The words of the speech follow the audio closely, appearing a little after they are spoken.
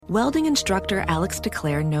Welding instructor Alex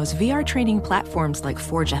DeClaire knows VR training platforms like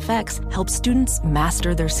Forge FX help students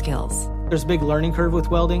master their skills. There's a big learning curve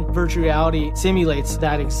with welding. Virtual reality simulates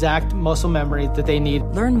that exact muscle memory that they need.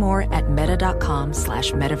 Learn more at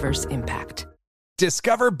meta.com/metaverseimpact.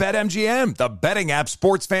 Discover BetMGM, the betting app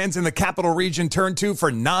sports fans in the capital region turn to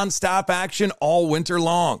for nonstop action all winter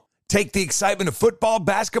long. Take the excitement of football,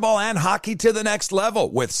 basketball, and hockey to the next level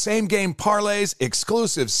with same-game parlays,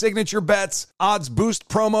 exclusive signature bets, odds boost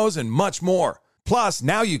promos, and much more. Plus,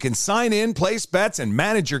 now you can sign in, place bets, and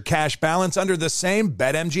manage your cash balance under the same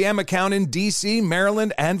BetMGM account in D.C.,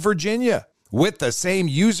 Maryland, and Virginia. With the same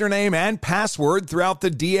username and password throughout the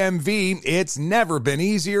DMV, it's never been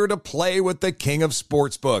easier to play with the king of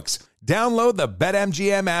sportsbooks. Download the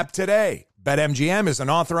BetMGM app today. BetMGM is an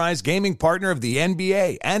authorized gaming partner of the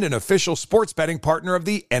NBA and an official sports betting partner of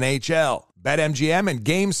the NHL. BetMGM and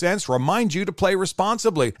GameSense remind you to play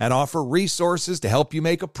responsibly and offer resources to help you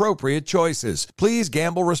make appropriate choices. Please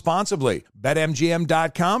gamble responsibly.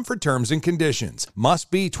 BetMGM.com for terms and conditions. Must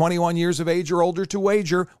be 21 years of age or older to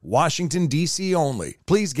wager. Washington, D.C. only.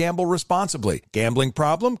 Please gamble responsibly. Gambling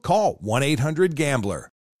problem? Call 1-800-GAMBLER.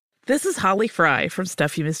 This is Holly Fry from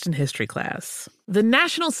Stuff You Missed in History Class. The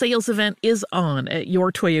national sales event is on at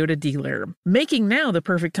your Toyota dealer, making now the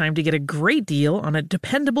perfect time to get a great deal on a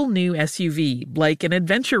dependable new SUV, like an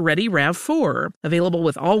adventure-ready RAV4. Available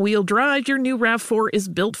with all-wheel drive, your new RAV4 is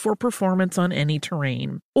built for performance on any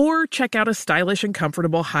terrain. Or check out a stylish and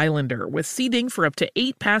comfortable Highlander with seating for up to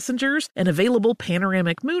 8 passengers and available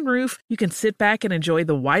panoramic moonroof. You can sit back and enjoy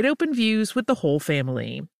the wide-open views with the whole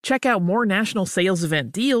family. Check out more national sales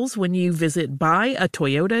event deals when you visit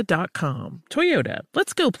buyatoyota.com. Toyota,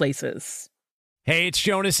 let's go places. Hey, it's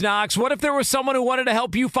Jonas Knox. What if there was someone who wanted to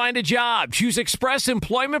help you find a job? Choose Express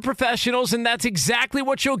Employment Professionals, and that's exactly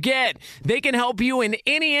what you'll get. They can help you in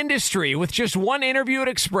any industry. With just one interview at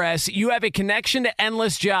Express, you have a connection to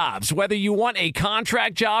endless jobs. Whether you want a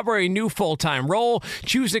contract job or a new full-time role,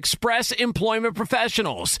 choose Express Employment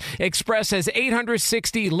Professionals. Express has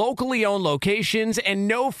 860 locally owned locations and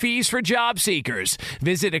no fees for job seekers.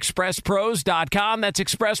 Visit expresspros.com. That's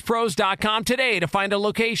expresspros.com today to find a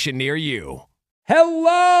location near you.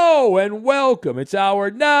 Hello and welcome. It's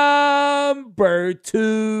hour number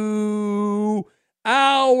 2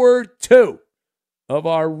 of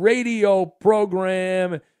our radio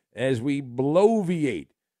program as we bloviate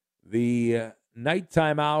the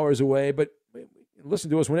nighttime hours away. But listen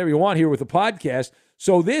to us whenever you want here with the podcast.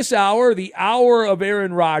 So this hour, the hour of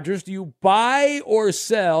Aaron Rodgers, do you buy or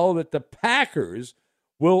sell that the Packers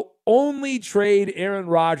will only trade Aaron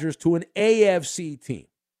Rodgers to an AFC team?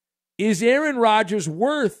 Is Aaron Rodgers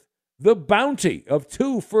worth the bounty of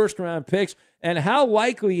 2 first-round picks? And how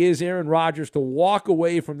likely is Aaron Rodgers to walk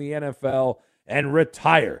away from the NFL and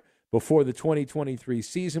retire before the 2023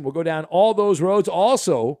 season? We'll go down all those roads.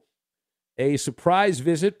 Also, a surprise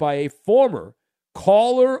visit by a former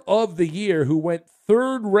caller of the year who went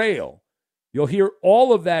third rail. You'll hear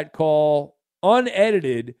all of that call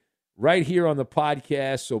unedited right here on the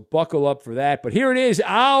podcast, so buckle up for that. But here it is,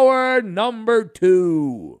 hour number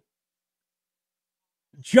 2.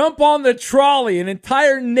 Jump on the trolley. An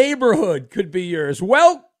entire neighborhood could be yours.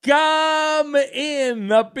 Welcome in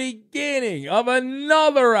the beginning of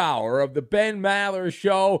another hour of the Ben Maller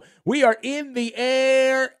Show. We are in the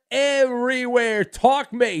air everywhere.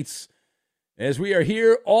 Talkmates, as we are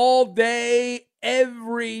here all day,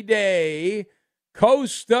 every day,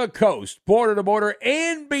 coast to coast, border to border,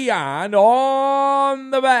 and beyond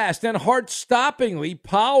on the vast and heart-stoppingly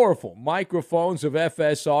powerful microphones of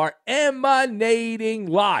FSR, emanating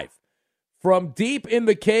live from deep in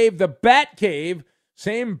the cave, the Bat Cave.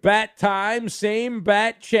 Same bat time, same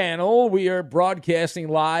bat channel. We are broadcasting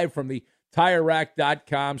live from the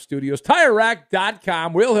TireRack.com studios.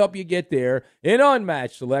 TireRack.com will help you get there in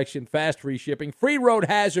unmatched selection, fast free shipping, free road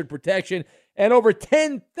hazard protection, and over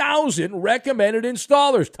 10,000 recommended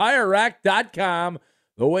installers. TireRack.com,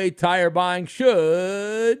 the way tire buying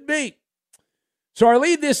should be. So our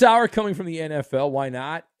lead this hour coming from the NFL, why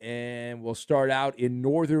not? And we'll start out in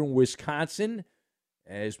northern Wisconsin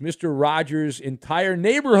as Mr. Rodgers' entire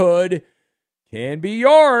neighborhood can be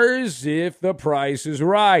yours if the price is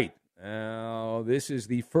right. Now, this is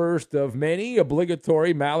the first of many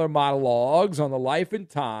obligatory Maller monologues on the life and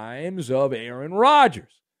times of Aaron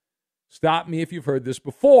Rodgers. Stop me if you've heard this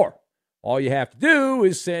before. All you have to do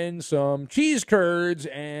is send some cheese curds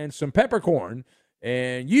and some peppercorn,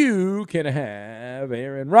 and you can have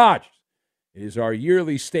Aaron Rodgers. It is our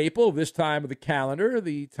yearly staple this time of the calendar,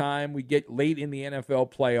 the time we get late in the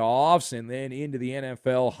NFL playoffs and then into the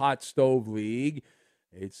NFL Hot Stove League.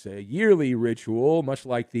 It's a yearly ritual, much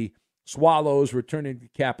like the Swallows returning to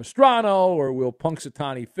Capistrano, or will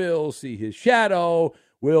Punxsutawney Phil see his shadow?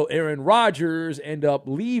 Will Aaron Rodgers end up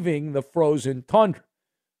leaving the frozen tundra?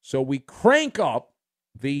 So we crank up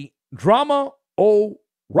the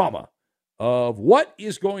drama-o-rama of what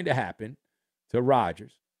is going to happen to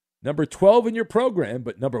Rodgers. Number 12 in your program,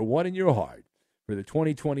 but number 1 in your heart for the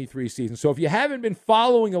 2023 season. So if you haven't been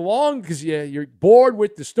following along because you're bored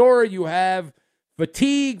with the story, you have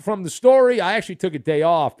fatigue from the story. I actually took a day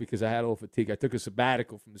off because I had a little fatigue. I took a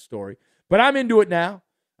sabbatical from the story. But I'm into it now.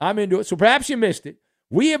 I'm into it. So perhaps you missed it.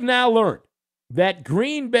 We have now learned that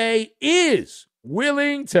Green Bay is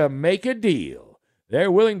willing to make a deal.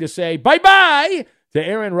 They're willing to say bye-bye to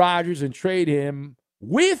Aaron Rodgers and trade him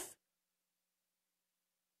with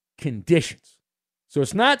conditions. So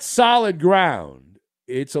it's not solid ground.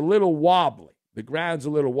 It's a little wobbly. The ground's a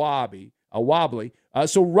little wobbly.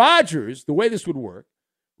 So Rodgers, the way this would work,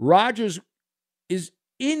 Rodgers is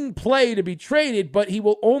in play to be traded, but he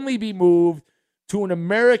will only be moved to an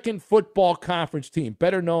American Football Conference team,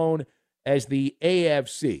 better known as the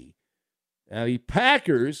AFC. Now, the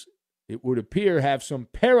Packers, it would appear, have some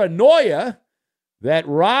paranoia that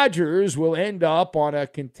Rodgers will end up on a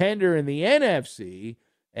contender in the NFC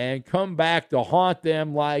and come back to haunt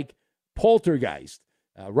them like poltergeist.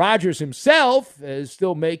 Rodgers himself is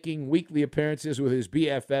still making weekly appearances with his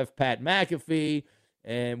BFF, Pat McAfee.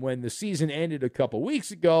 And when the season ended a couple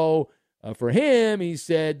weeks ago, for him, he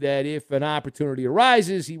said that if an opportunity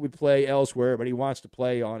arises, he would play elsewhere, but he wants to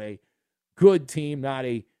play on a good team, not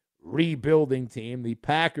a rebuilding team. The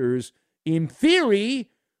Packers, in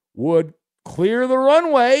theory, would clear the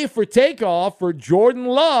runway for takeoff for Jordan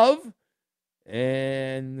Love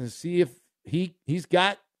and see if he's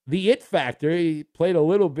got the it factor. He played a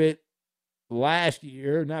little bit last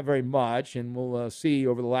year, not very much, and we'll see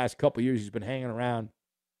over the last couple of years he's been hanging around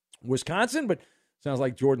Wisconsin, but sounds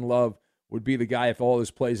like Jordan Love would be the guy if all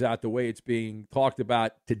this plays out the way it's being talked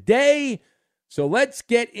about today. So let's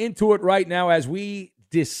get into it right now as we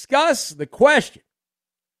discuss the question.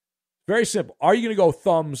 Very simple. Are you going to go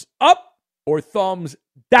thumbs up or thumbs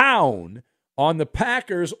down on the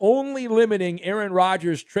Packers only limiting Aaron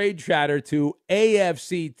Rodgers' trade chatter to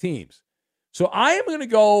AFC teams? So I am going to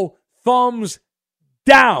go thumbs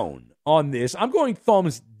down on this. I'm going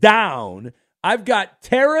thumbs down. I've got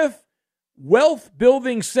tariff, wealth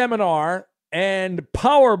building seminar, and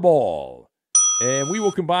Powerball. And we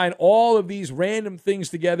will combine all of these random things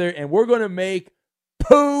together, and we're going to make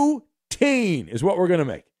poutine is what we're going to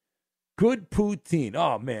make. Good poutine.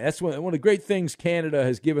 Oh, man, that's one of the great things Canada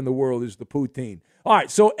has given the world is the poutine. All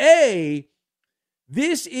right, so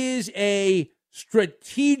this is a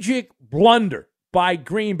strategic blunder by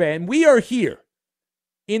Green Bay, and we are here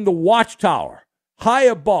in the watchtower, high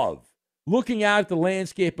above, looking out at the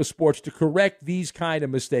landscape of sports to correct these kind of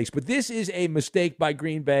mistakes. But this is a mistake by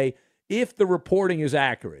Green Bay if the reporting is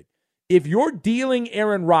accurate. If you're dealing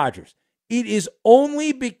Aaron Rodgers, it is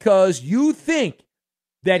only because you think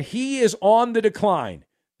that he is on the decline,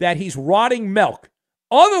 that he's rotting milk.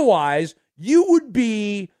 Otherwise, you would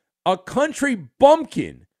be a country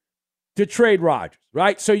bumpkin to trade Rodgers,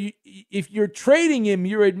 right? So if you're trading him,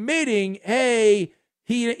 you're admitting, hey,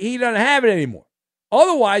 he doesn't have it anymore.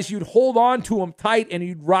 Otherwise, you'd hold on to him tight and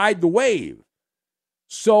you'd ride the wave.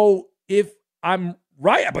 So if I'm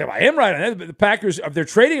right, I am right on that. The Packers, if they're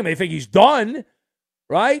trading him, they think he's done,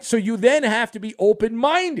 right? So you then have to be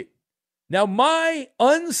open-minded. Now, my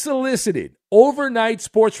unsolicited overnight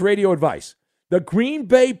sports radio advice, the Green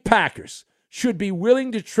Bay Packers should be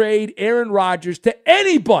willing to trade Aaron Rodgers to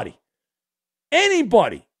anybody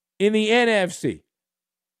in the NFC.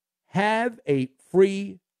 Have a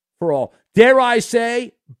free-for-all. Dare I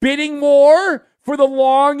say, bidding more for the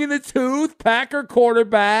long-in-the-tooth Packer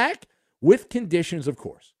quarterback with conditions, of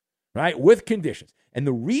course, right? With conditions. And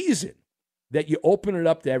the reason that you open it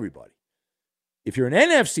up to everybody, if you're an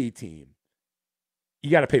NFC team, you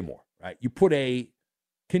got to pay more, right? You put a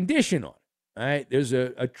condition on it, right? There's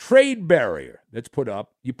a trade barrier that's put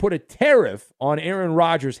up. You put a tariff on Aaron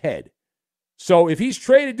Rodgers' head. So if he's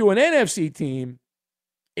traded to an NFC team,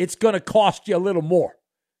 it's going to cost you a little more.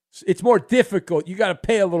 It's more difficult. You got to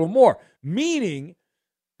pay a little more, meaning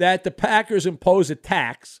that the Packers impose a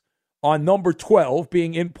tax on number 12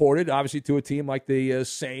 being imported, obviously, to a team like the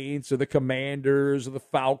Saints or the Commanders or the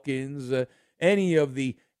Falcons, any of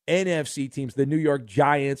the NFC teams, the New York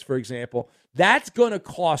Giants, for example. That's going to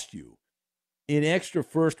cost you an extra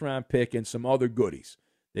first-round pick and some other goodies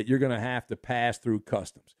that you're going to have to pass through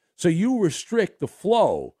customs. So you restrict the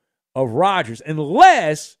flow of Rodgers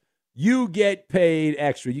unless you get paid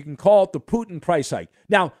extra. You can call it the Putin price hike.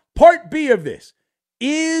 Now, part B of this,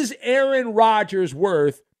 is Aaron Rodgers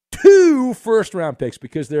worth 2 first-round picks,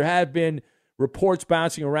 because there have been reports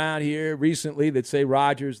bouncing around here recently that say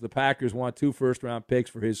Rodgers, the Packers, want 2 first-round picks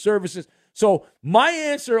for his services. So my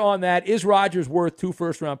answer on that, is Rodgers worth 2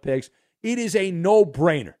 first-round picks? It is a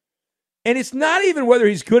no-brainer. And it's not even whether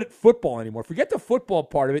he's good at football anymore. Forget the football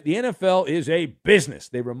part of it. The NFL is a business.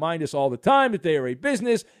 They remind us all the time that they are a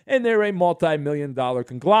business, and they're a multi-million-dollar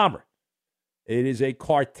conglomerate. It is a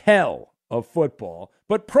cartel of football.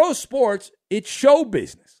 But pro sports, it's show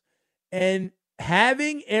business. And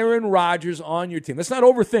having Aaron Rodgers on your team, let's not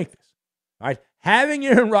overthink this. All right? Having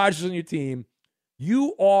Aaron Rodgers on your team,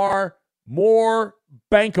 you are more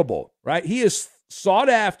bankable, right? He is sought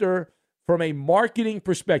after from a marketing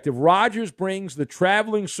perspective. Rodgers brings the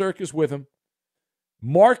traveling circus with him.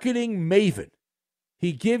 Marketing maven.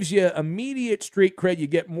 He gives you immediate street cred. You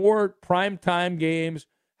get more primetime games.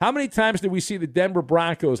 How many times did we see the Denver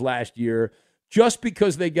Broncos last year just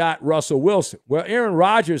because they got Russell Wilson? Well, Aaron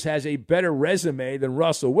Rodgers has a better resume than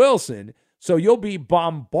Russell Wilson, so you'll be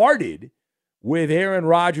bombarded with Aaron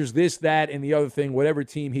Rodgers, this, that, and the other thing, whatever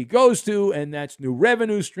team he goes to, and that's new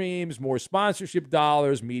revenue streams, more sponsorship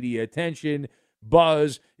dollars, media attention,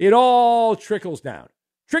 buzz. It all trickles down.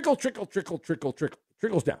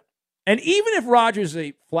 Trickles down. And even if Rodgers is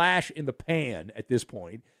a flash in the pan at this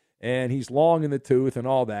point, and he's long in the tooth and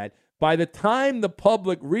all that, by the time the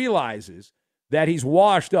public realizes that he's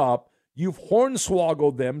washed up, you've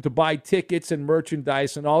hornswoggled them to buy tickets and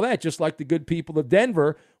merchandise and all that, just like the good people of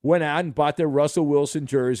Denver went out and bought their Russell Wilson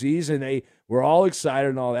jerseys, and they were all excited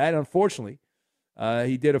and all that. Unfortunately,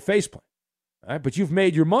 he did a faceplant. All right, but you've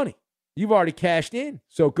made your money. You've already cashed in.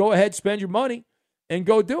 So go ahead, spend your money, and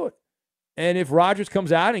go do it. And if Rodgers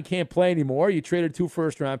comes out and can't play anymore, you traded 2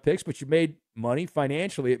 first-round picks, but you made money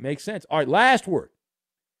financially. It makes sense. All right, last word.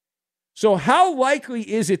 So how likely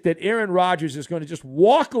is it that Aaron Rodgers is going to just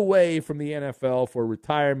walk away from the NFL for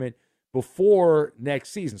retirement before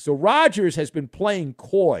next season? So Rodgers has been playing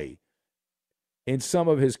coy in some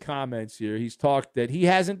of his comments here. He's talked that he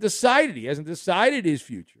hasn't decided. He hasn't decided his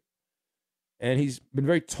future. And he's been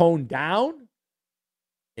very toned down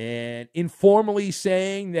and informally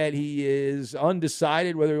saying that he is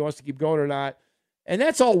undecided whether he wants to keep going or not. And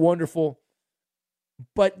that's all wonderful.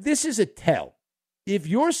 But this is a tell. If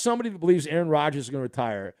you're somebody that believes Aaron Rodgers is going to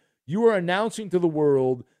retire, you are announcing to the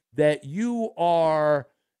world that you are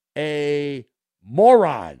a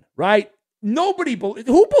moron, right?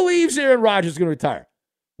 Who believes Aaron Rodgers is going to retire?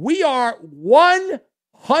 We are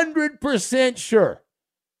 100% sure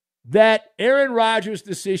that Aaron Rodgers'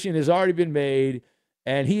 decision has already been made,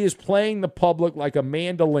 and he is playing the public like a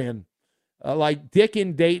mandolin, like Dick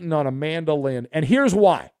and Dayton on a mandolin. And here's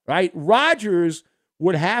why, right? Rodgers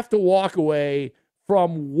would have to walk away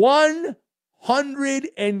from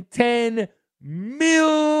 $110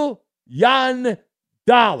 million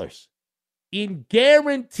in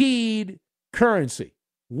guaranteed currency.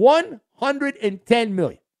 $110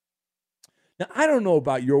 million. Now, I don't know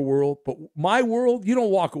about your world, but my world, you don't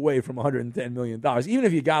walk away from $110 million, even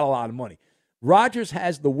if you got a lot of money. Rodgers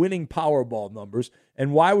has the winning Powerball numbers,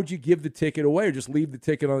 and why would you give the ticket away or just leave the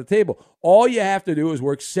ticket on the table? All you have to do is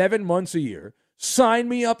work 7 months a year. Sign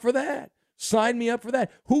me up for that. Sign me up for that.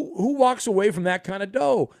 Who walks away from that kind of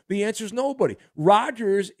dough? The answer is nobody.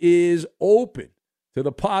 Rodgers is open to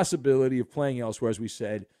the possibility of playing elsewhere, as we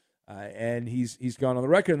said, and he's gone on the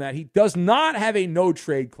record on that. He does not have a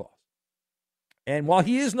no-trade clause. And while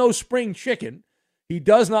he is no spring chicken, he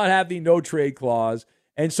does not have the no-trade clause,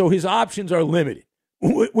 and so his options are limited,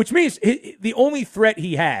 which means the only threat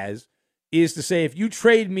he has is to say, if you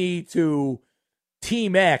trade me to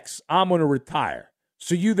Team X, I'm going to retire.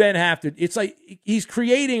 So you then have to, it's like he's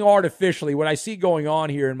creating artificially. What I see going on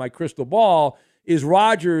here in my crystal ball is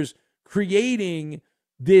Rodgers creating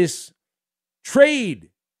this trade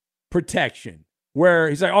protection where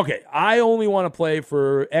he's like, okay, I only want to play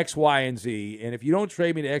for X, Y, and Z. And if you don't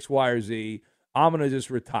trade me to X, Y, or Z, I'm going to just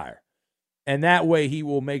retire. And that way he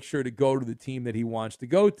will make sure to go to the team that he wants to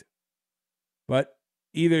go to. But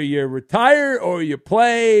either you retire or you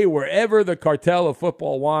play wherever the cartel of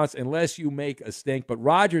football wants, unless you make a stink. But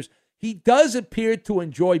Rodgers, he does appear to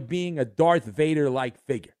enjoy being a Darth Vader-like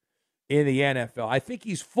figure in the NFL. I think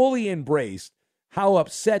he's fully embraced how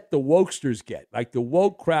upset the wokesters get. Like the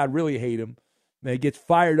woke crowd really hate him. He gets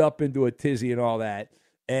fired up into a tizzy and all that.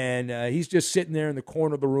 And he's just sitting there in the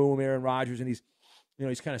corner of the room, Aaron Rodgers, and he's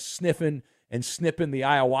kind of sniffing and snipping the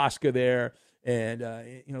ayahuasca there. And,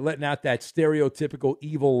 letting out that stereotypical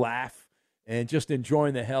evil laugh and just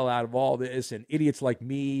enjoying the hell out of all this. And idiots like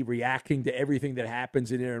me reacting to everything that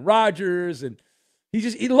happens in Aaron Rodgers. And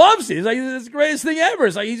he loves it. It's like, it's the greatest thing ever.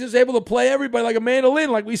 It's like he's just able to play everybody like a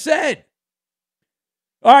mandolin, like we said.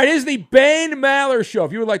 All right, it is the Ben Maller Show.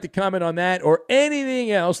 If you would like to comment on that or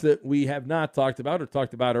anything else that we have not talked about or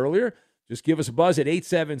talked about earlier, just give us a buzz at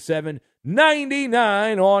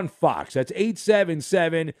 877-99 on Fox. That's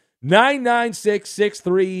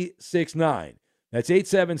 877-996-6369. That's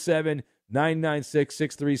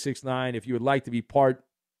 877-996-6369 if you would like to be part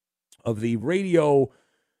of the radio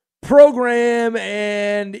program.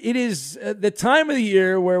 And it is the time of the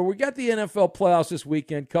year where we got the NFL playoffs this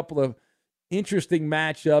weekend, couple of interesting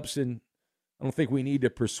matchups, and I don't think we need to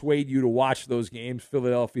persuade you to watch those games,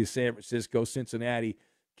 Philadelphia, San Francisco, Cincinnati,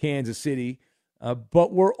 Kansas City.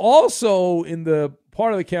 But we're also in the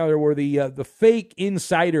part of the calendar where the fake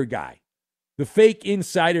insider guy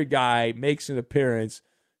makes an appearance.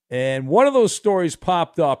 And one of those stories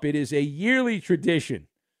popped up. It is a yearly tradition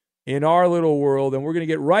in our little world, and we're going to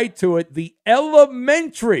get right to it. The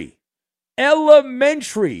elementary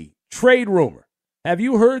trade rumor. Have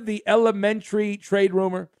you heard the elementary trade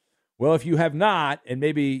rumor? Well, if you have not, and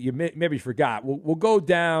maybe you forgot, we'll go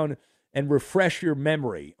down and refresh your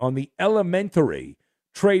memory on the elementary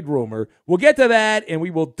trade rumor. We'll get to that, and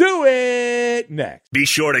we will do it next. Be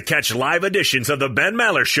sure to catch live editions of the Ben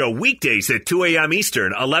Maller Show weekdays at 2 a.m.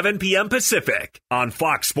 Eastern, 11 p.m. Pacific on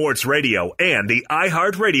Fox Sports Radio and the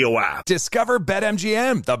iHeartRadio app. Discover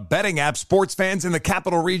BetMGM, the betting app sports fans in the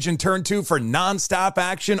capital region turn to for nonstop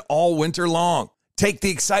action all winter long. Take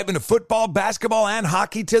the excitement of football, basketball, and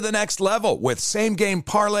hockey to the next level with same-game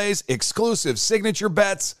parlays, exclusive signature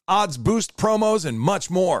bets, odds boost promos, and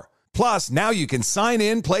much more. Plus, now you can sign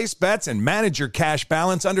in, place bets, and manage your cash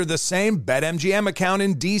balance under the same BetMGM account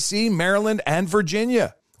in D.C., Maryland, and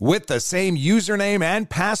Virginia. With the same username and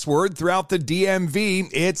password throughout the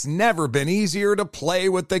DMV, it's never been easier to play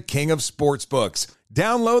with the king of sportsbooks.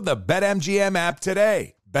 Download the BetMGM app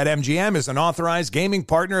today. BetMGM is an authorized gaming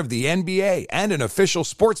partner of the NBA and an official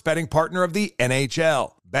sports betting partner of the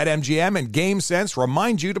NHL. BetMGM and GameSense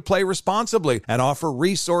remind you to play responsibly and offer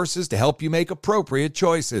resources to help you make appropriate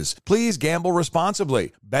choices. Please gamble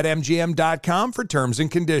responsibly. BetMGM.com for terms and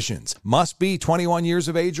conditions. Must be 21 years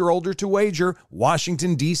of age or older to wager.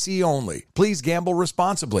 Washington, D.C. only. Please gamble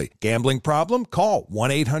responsibly. Gambling problem? Call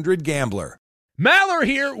 1-800-GAMBLER. Maller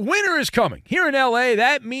here. Winter is coming. Here in L.A.,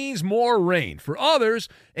 that means more rain. For others,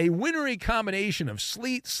 a wintry combination of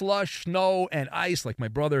sleet, slush, snow, and ice, like my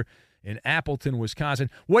brother in Appleton, Wisconsin.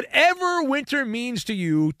 Whatever winter means to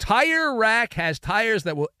you, Tire Rack has tires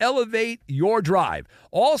that will elevate your drive.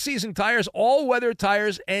 All-season tires, all-weather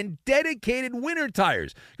tires, and dedicated winter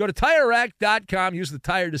tires. Go to TireRack.com, use the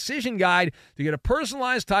Tire Decision Guide to get a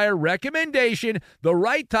personalized tire recommendation, the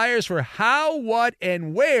right tires for how, what,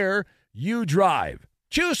 and where you drive.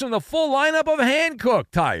 Choose from the full lineup of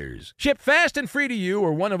hand-cooked tires. Ship fast and free to you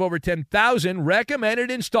or one of over 10,000 recommended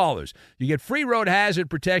installers. You get free road hazard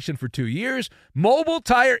protection for 2 years. Mobile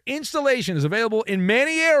tire installation is available in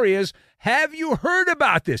many areas. Have you heard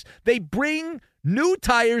about this? They bring new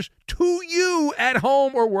tires to you at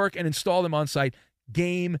home or work and install them on site.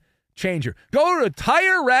 Game changer. Go to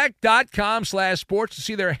TireRack.com/sports to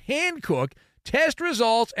see their hand-cooked test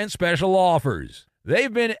results and special offers.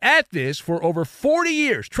 They've been at this for over 40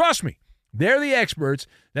 years. Trust me, they're the experts.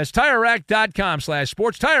 That's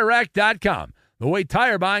TireRack.com/sports. TireRack.com, the way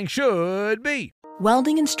tire buying should be.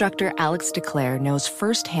 Welding instructor Alex DeClaire knows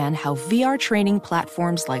firsthand how VR training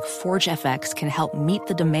platforms like ForgeFX can help meet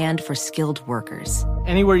the demand for skilled workers.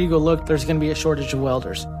 Anywhere you go look, there's going to be a shortage of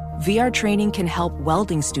welders. VR training can help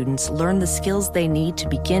welding students learn the skills they need to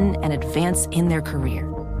begin and advance in their career.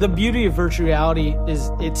 The beauty of virtual reality is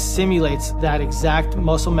it simulates that exact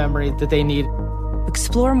muscle memory that they need.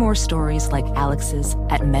 Explore more stories like Alex's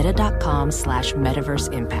at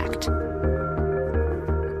meta.com/metaverseimpact.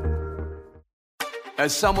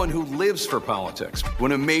 As someone who lives for politics,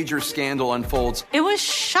 when a major scandal unfolds, it was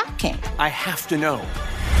shocking. I have to know,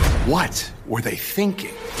 what were they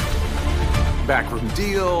thinking? Backroom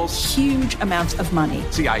deals, huge amounts of money,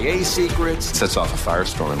 CIA secrets, sets off a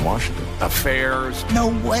firestorm in Washington, affairs. No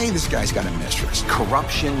way this guy's got a mistress.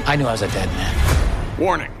 Corruption. I knew I was a dead man.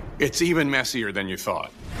 Warning, it's even messier than you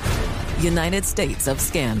thought. United States of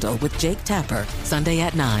Scandal with Jake Tapper, Sunday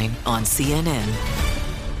at 9 on CNN.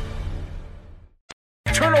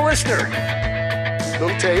 Turn a listener.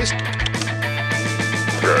 Little taste.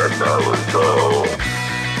 There we go.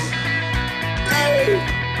 Hey!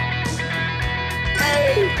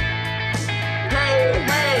 Hey! Hey!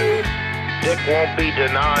 Hey! It won't be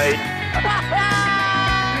denied. Hey!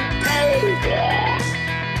 Hey!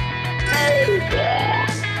 Hey!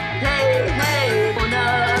 Hey!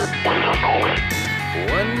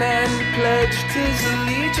 One man pledged his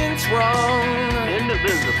allegiance wrong.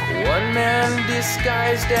 Indivisible. One man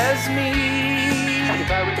disguised as me. If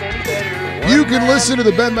I was any better. You can listen to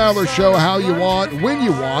the Ben Maller Show how you want, when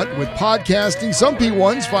you want, with podcasting. Some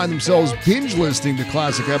P1s find themselves binge listening to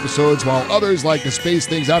classic episodes, while others like to space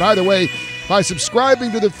things out. Either way, by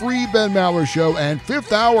subscribing to the free Ben Maller Show and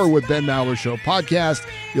Fifth Hour with Ben Maller Show podcast,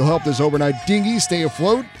 you'll help this overnight dinghy stay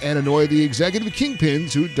afloat and annoy the executive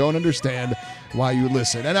kingpins who don't understand why you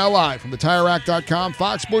listen. And now live from the TireRack.com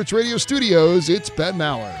Fox Sports Radio studios, it's Ben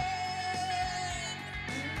Maller.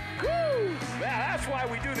 That's why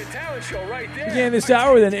we do the talent show right there. Again, this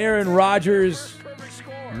hour with an Aaron Rodgers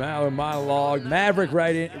Maller monologue. Maverick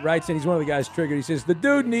writes in, he's one of the guys triggered. He says, the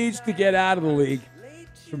dude needs to get out of the league.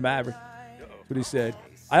 From Maverick. That's what he said.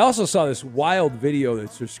 I also saw this wild video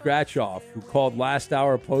that Sir Scratchoff, who called last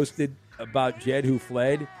hour, posted about Jed who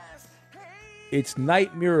fled. It's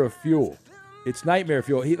nightmare fuel. It's nightmare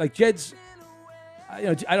fuel. Jed's, I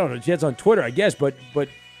don't know, Jed's on Twitter, I guess, but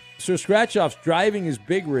Sir Scratchoff's driving his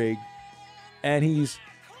big rig, and he's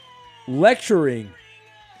lecturing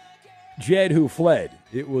Jed who fled.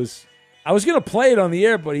 I was going to play it on the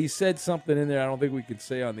air, but he said something in there I don't think we could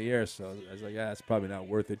say on the air, so I was like, that's probably not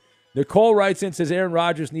worth it. Nicole writes in, says Aaron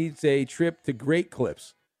Rodgers needs a trip to Great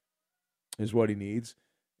Clips, is what he needs.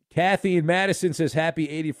 Kathy in Madison says, happy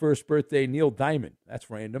 81st birthday, Neil Diamond.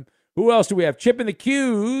 That's random. Who else do we have? Chip in the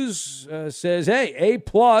Q's says, hey, A+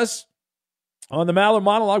 on the Maller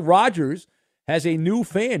monologue. Rodgers has a new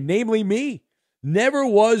fan, namely me. Never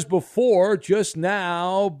was before, just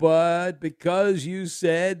now, but because you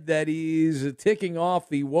said that he's ticking off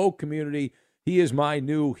the woke community, he is my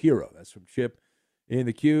new hero. That's from Chip in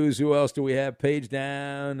the Q's. Who else do we have? Page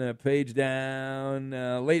down.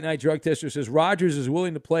 Late Night Drug Tester says, Rodgers is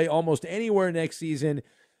willing to play almost anywhere next season,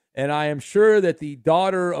 and I am sure that the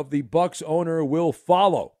daughter of the Bucs owner will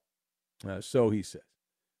follow. So he says.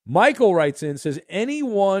 Michael writes in, says,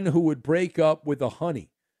 anyone who would break up with a honey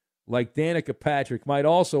like Danica Patrick might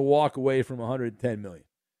also walk away from $110 million.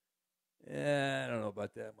 I don't know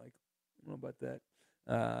about that, Mike. I don't know about that.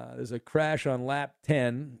 There's a crash on lap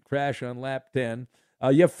 10.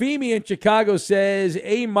 Yafimi in Chicago says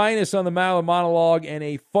A- on the Maller monologue and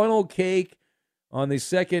a funnel cake on the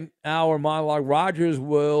second hour monologue. Rodgers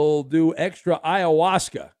will do extra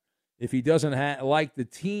ayahuasca if he doesn't like the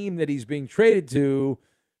team that he's being traded to.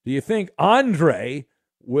 Do you think Andre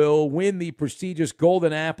will win the prestigious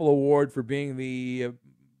Golden Apple Award for being the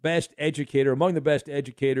best educator, among the best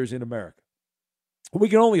educators in America? We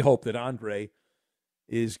can only hope that Andre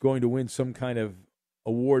is going to win some kind of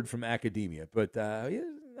award from academia. But he's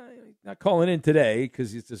not calling in today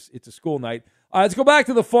because it's a school night. All right, let's go back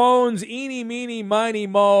to the phones. Eeny, meeny, miny,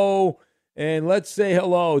 mo. And let's say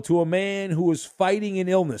hello to a man who is fighting an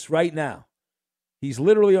illness right now. He's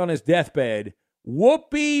literally on his deathbed.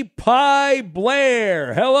 Whoopie Pie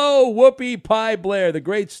Blair. Hello, Whoopie Pie Blair, the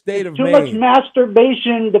great state of Too Maine. much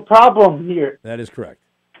masturbation, the problem here. That is correct.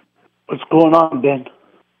 What's going on, Ben?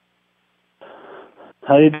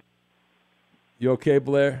 How you doing? You okay,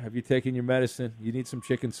 Blair? Have you taken your medicine? You need some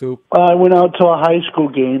chicken soup? I went out to a high school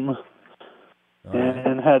game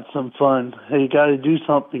and had some fun. Hey, you got to do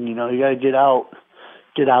something, you got to get out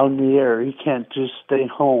in the air. You can't just stay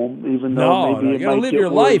home, even though maybe you got to live your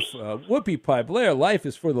life. Whoopie Pie Blair, life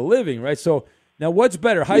is for the living, right? So now what's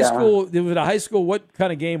better, high school? Was it a high school? What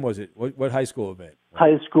kind of game was it? What high school event?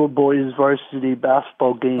 High school boys varsity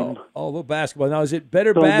basketball game. Oh, a little basketball. Now, is it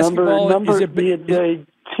better basketball? The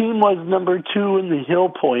team was number 2 in the Hill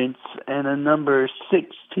Points and a number 16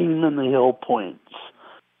 in the Hill Points.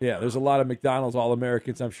 Yeah, there's a lot of McDonald's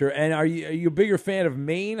All-Americans, I'm sure. And are you a bigger fan of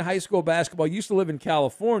Maine high school basketball? You used to live in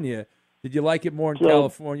California. Did you like it more in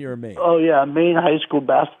California or Maine? Oh, yeah, Maine high school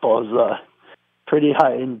basketball is pretty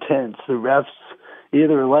high intense. The refs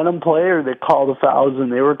either let them play or they call the fouls,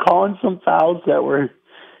 and they were calling some fouls that were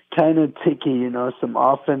kind of ticky, some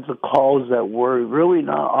offensive calls that were really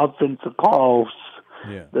not offensive calls.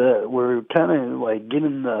 Yeah. That were kind of like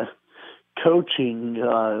getting the coaching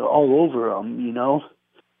all over them,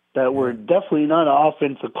 that were definitely not an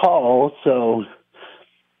offensive call. So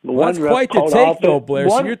that's quite the take, though, Blair.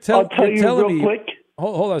 So you're telling me. Quick.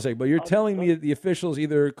 Hold on a second, but you're telling me that the officials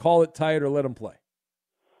either call it tight or let them play.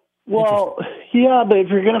 Well, yeah, but if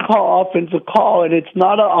you're going to call offensive call and it's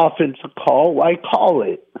not an offensive call, why call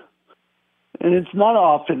it? And it's not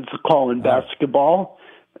an offensive call in basketball.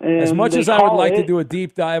 And as much as I would like to do a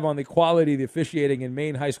deep dive on the quality of the officiating in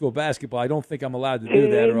Maine high school basketball, I don't think I'm allowed to do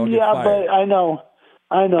that or I'll get fired. Yeah, but I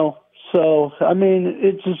know. So,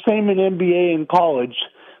 it's the same in NBA and college.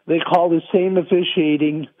 They call the same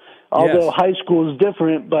officiating Although high school is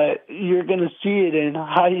different, but you're going to see it in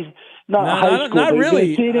high school. Not really.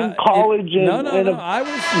 You're see it in college. No. I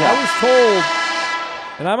was told,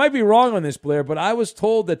 and I might be wrong on this, Blair, but I was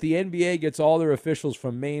told that the NBA gets all their officials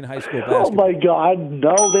from Maine high school basketball. Oh, my God.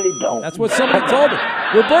 No, they don't. That's what somebody told me.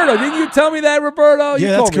 Roberto, didn't you tell me that, Roberto?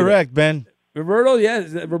 Yeah, that's correct, Ben. Roberto,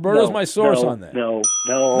 Roberto's my source on that. No.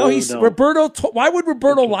 Roberto. Why would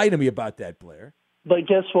Roberto lie to me about that, Blair? But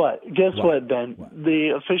guess what? What, Ben? What?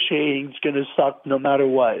 The officiating's going to suck no matter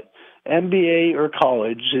what. NBA or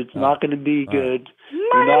college, it's not going to be good.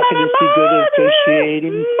 You're not going to see good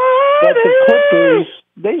officiating. But the Clippers,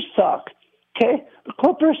 they suck. Okay? The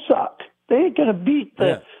Clippers suck. They ain't going to beat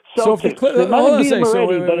the Celtics. They might beat them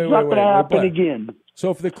already, but it's not going to happen again.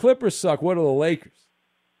 So if the Clippers suck, what are the Lakers?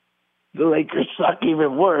 The Lakers suck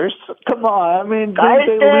even worse. Come on. I mean, didn't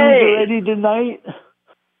they lose already tonight?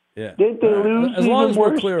 Yeah. Didn't they lose as long even as we're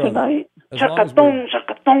worse clear tonight? As long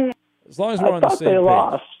as we're on the same page. They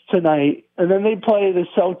lost tonight, and then they play the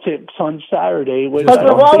Celtics on Saturday, which But I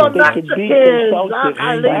don't think they could beat the Celtics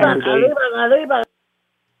on Saturday.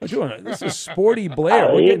 This is Sporty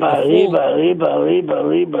Blair. We're getting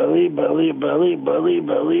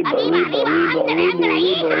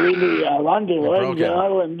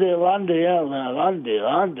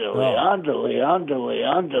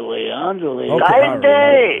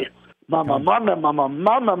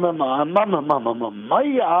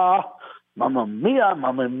Mamma mia,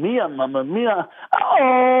 mamma mia, mamma mia.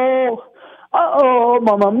 Uh-oh,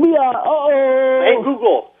 mamma mia, uh-oh. Hey,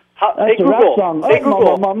 Google. That's a rap song. Hey,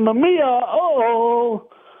 Google. Mamma mia, uh-oh.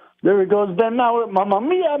 There it goes, Ben Mauer. Mamma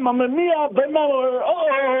mia, Ben Mauer,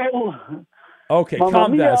 uh-oh. Okay,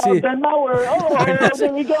 calm down. See, Ben Mauer, oh,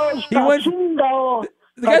 there he goes.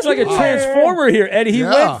 The guy's like a transformer here, Eddie. He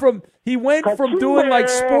went from doing like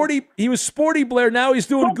Sporty. He was Sporty Blair. Now he's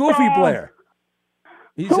doing Goofy Blair.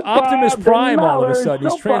 He's Optimus Prime all of a sudden.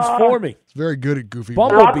 He's transforming. He's very good at Goofy.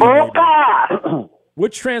 Bumblebee. Maybe.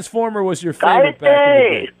 Which Transformer was your favorite back in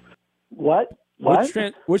the day? What?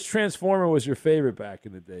 Which Transformer was your favorite back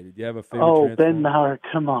in the day? Did you have a favorite? Oh, Ben Mauer,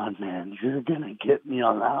 come on, man. You're gonna get me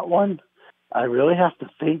on that one. I really have to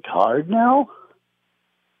think hard now.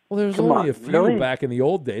 Well, there's only a few back in the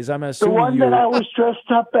old days. I'm assuming the one that I was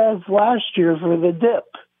dressed up as last year for the dip.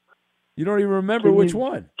 You don't even remember which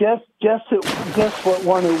one? Guess what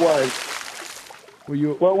one it was.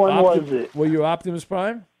 What one was it? Were you Optimus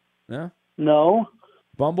Prime? No. No.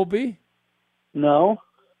 Bumblebee? No.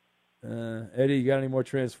 Eddie, you got any more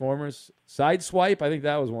Transformers? Sideswipe? I think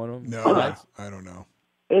that was one of them. No, I don't know.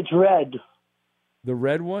 It's red. The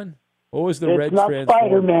red one? What was the red Transformer? It's not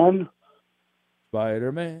Spider-Man.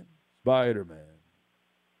 Spider-Man.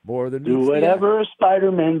 More than do whatever a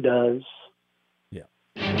Spider-Man does. Yeah.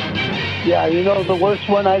 Yeah, you know the worst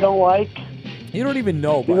one I don't like? You don't even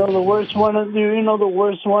know. You know the worst one I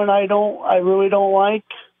really don't like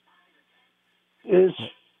is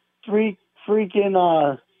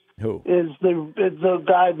freaking who? Is the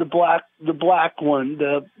guy, the black one,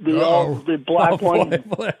 the black one.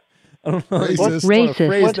 Boy. I don't know. Racist.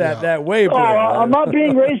 Phrase that way, Blair. I'm not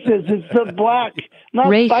being racist. It's the black, not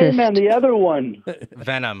Racist. Spider-Man, the other one.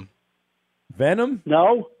 Venom. Venom?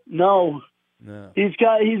 No. He's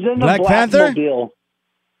in the Black Panther?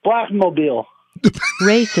 Blackmobile.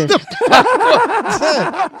 Racist.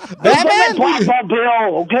 Batman?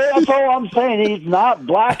 Blackmobile, okay? That's all I'm saying. He's not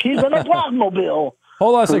black. He's in a Blackmobile.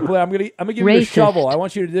 Hold on a second, Blair. I'm gonna give you a shovel. I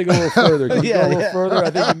want you to dig a little further. Can you go a little further? I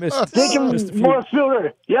think you missed. Dig him more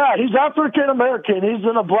further. Yeah, he's African American. He's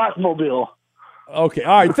in a Blackmobile. Okay.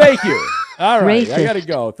 All right. Thank you. All right. Racist. I gotta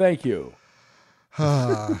go. Thank you.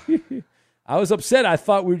 I was upset. I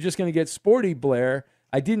thought we were just gonna get Sporty Blair.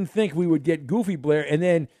 I didn't think we would get Goofy Blair, and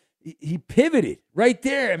then he pivoted right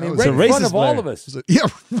there. I mean, right in front of all of us. Yeah,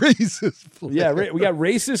 racist Blair. Yeah, we got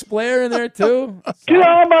racist Blair in there too. Get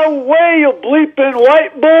out of my way, you bleeping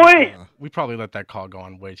white boy! We probably let that call go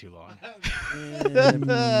on way too long.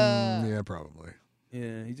 Yeah, probably.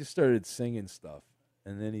 Yeah, he just started singing stuff,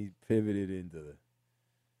 and then he pivoted into the.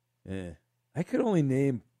 Yeah, I could only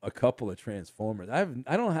name a couple of Transformers. I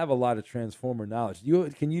don't have a lot of Transformer knowledge. Do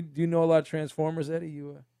you know a lot of Transformers, Eddie?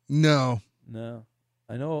 No. No.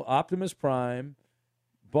 I know Optimus Prime,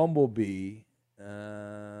 Bumblebee. Those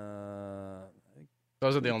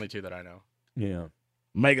are the only two that I know. Yeah.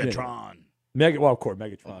 Megatron. Well, of course,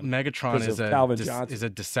 Megatron. Megatron is Calvin Johnson. is a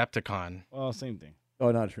Decepticon. Well, same thing.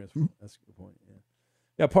 Oh, not a Transformer. That's a good point.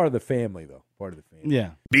 Yeah, part of the family, though. Part of the family.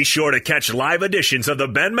 Yeah. Be sure to catch live editions of The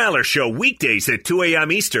Ben Maller Show weekdays at 2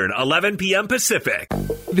 a.m. Eastern, 11 p.m. Pacific.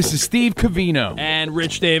 This is Steve Covino. And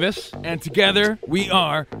Rich Davis. And together, we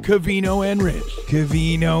are Covino and Rich.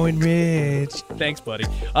 Covino and Rich. Thanks, buddy.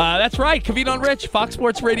 That's right. Covino and Rich, Fox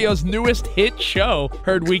Sports Radio's newest hit show.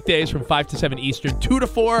 Heard weekdays from 5 to 7 Eastern, 2 to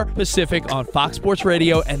 4 Pacific on Fox Sports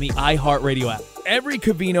Radio and the iHeartRadio app. Every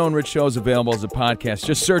Covino and Rich show is available as a podcast.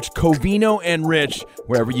 Just search Covino and Rich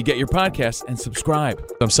wherever you get your podcasts and subscribe.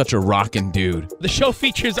 I'm such a rockin' dude. The show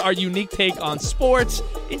features our unique take on sports,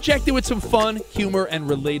 injected with some fun, humor, and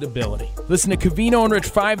relatability. Listen to Covino and Rich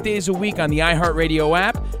 5 days a week on the iHeartRadio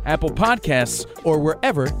app, Apple Podcasts, or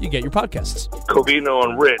wherever you get your podcasts. Covino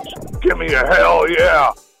and Rich, give me a hell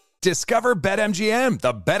yeah. Discover BetMGM,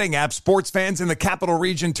 the betting app sports fans in the capital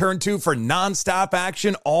region turn to for nonstop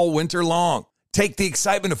action all winter long. Take the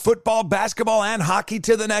excitement of football, basketball, and hockey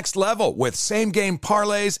to the next level with same-game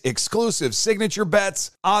parlays, exclusive signature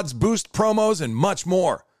bets, odds boost promos, and much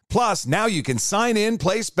more. Plus, now you can sign in,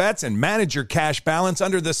 place bets, and manage your cash balance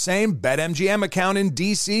under the same BetMGM account in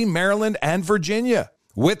D.C., Maryland, and Virginia.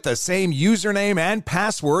 With the same username and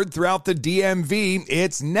password throughout the DMV,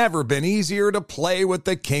 it's never been easier to play with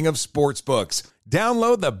the king of sportsbooks.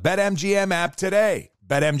 Download the BetMGM app today.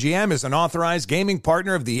 BetMGM is an authorized gaming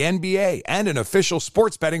partner of the NBA and an official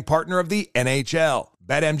sports betting partner of the NHL.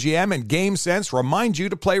 BetMGM and GameSense remind you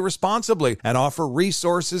to play responsibly and offer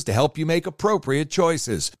resources to help you make appropriate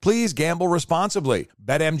choices. Please gamble responsibly.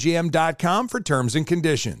 BetMGM.com for terms and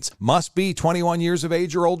conditions. Must be 21 years of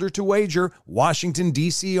age or older to wager. Washington,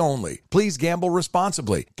 D.C. only. Please gamble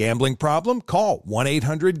responsibly. Gambling problem? Call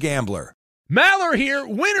 1-800-GAMBLER. Maller here.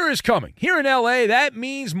 Winter is coming. Here in L.A., that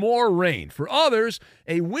means more rain. For others,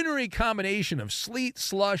 a wintry combination of sleet,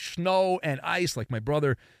 slush, snow, and ice, like my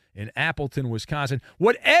brother in Appleton, Wisconsin.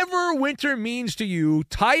 Whatever winter means to you,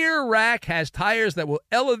 Tire Rack has tires that will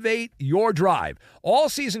elevate your drive.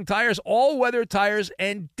 All-season tires, all-weather tires,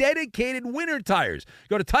 and dedicated winter tires.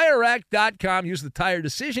 Go to TireRack.com, use the Tire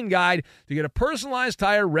Decision Guide to get a personalized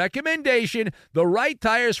tire recommendation, the right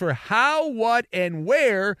tires for how, what, and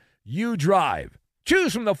where you drive.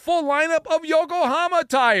 Choose from the full lineup of Yokohama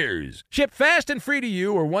tires. Shipped fast and free to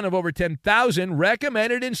you or one of over 10,000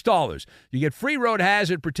 recommended installers. You get free road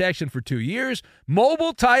hazard protection for 2 years.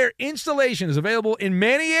 Mobile tire installation is available in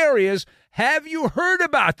many areas. Have you heard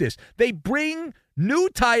about this? They bring new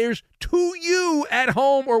tires to you at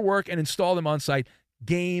home or work and install them on site.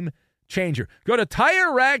 Game changer. Go to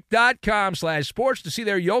TireRack.com/sports to see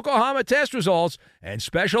their Yokohama test results and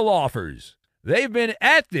special offers. They've been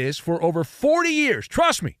at this for over 40 years.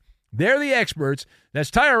 Trust me, they're the experts.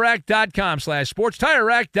 That's TireRack.com/sports.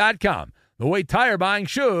 TireRack.com, the way tire buying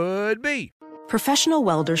should be. Professional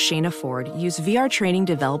welder Shayna Ford used VR training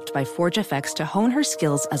developed by ForgeFX to hone her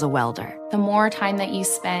skills as a welder. The more time that you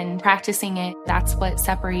spend practicing it, that's what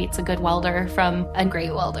separates a good welder from a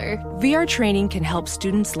great welder. VR training can help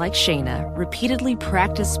students like Shayna repeatedly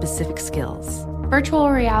practice specific skills.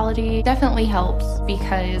 Virtual reality definitely helps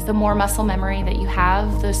because the more muscle memory that you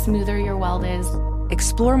have, the smoother your weld is.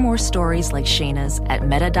 Explore more stories like Shayna's at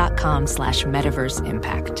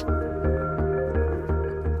meta.com/metaverseimpact.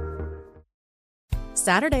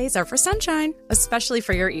 Saturdays are for sunshine, especially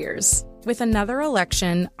for your ears. With another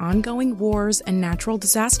election, ongoing wars, and natural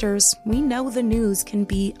disasters, we know the news can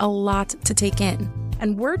be a lot to take in.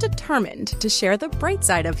 And we're determined to share the bright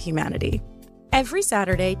side of humanity. Every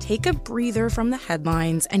Saturday, take a breather from the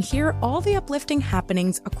headlines and hear all the uplifting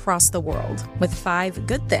happenings across the world with 5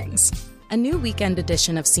 Good Things, a new weekend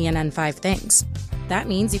edition of CNN 5 Things. That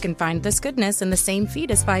means you can find this goodness in the same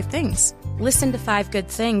feed as 5 Things. Listen to 5 Good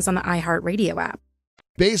Things on the iHeartRadio app.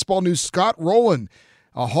 Baseball news, Scott Rowland,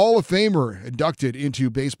 a Hall of Famer inducted into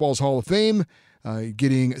baseball's Hall of Fame,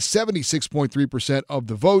 getting 76.3% of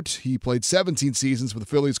the vote. He played 17 seasons with the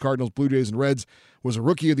Phillies, Cardinals, Blue Jays, and Reds, was a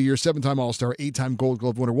Rookie of the Year, 7-time All-Star, 8-time Gold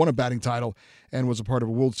Glove winner, won a batting title, and was a part of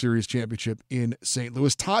a World Series championship in St.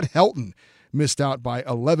 Louis. Todd Helton missed out by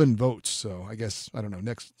 11 votes, so I guess, I don't know,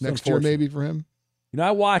 next year maybe for him? You know,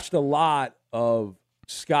 I watched a lot of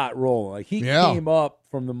Scott Rowland. Like, he came up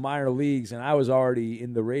from the minor leagues, and I was already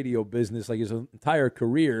in the radio business like his entire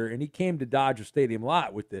career, and he came to Dodger Stadium a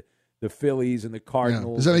lot with the Phillies and the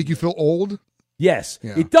Cardinals. Yeah. Does that make you feel old? Yes,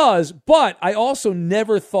 it does. But I also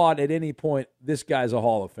never thought at any point this guy's a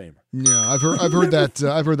Hall of Famer. Yeah, I've heard that.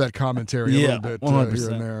 I've heard that commentary a little bit here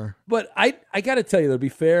and there. But I got to tell you, to be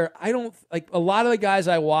fair, I don't like a lot of the guys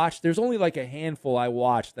I watched. There's only like a handful I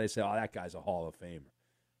watched that I say, "Oh, that guy's a Hall of Famer."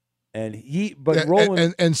 And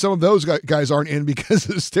Roland and some of those guys aren't in because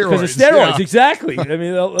of steroids. Because of steroids, exactly. I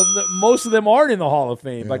mean, most of them aren't in the Hall of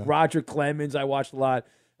Fame. Like Rodger Clemens, I watched a lot.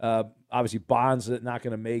 Obviously, Bond's not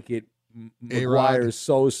going to make it. McGuire,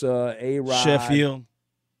 Sosa, A-Rod.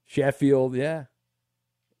 Sheffield, yeah.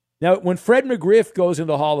 Now, when Fred McGriff goes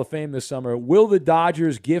into the Hall of Fame this summer, will the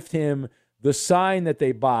Dodgers gift him the sign that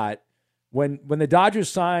they bought? When the Dodgers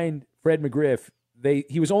signed Fred McGriff,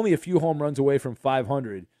 he was only a few home runs away from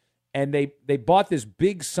 500. And they bought this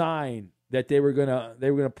big sign that they were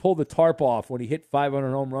gonna pull the tarp off when he hit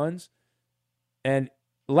 500 home runs. And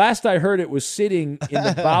last I heard, it was sitting in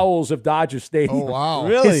the bowels of Dodger Stadium. Oh wow,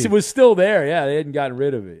 really? It was still there. Yeah, they hadn't gotten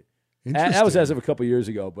rid of it. That was as of a couple years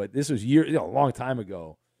ago, but this was a long time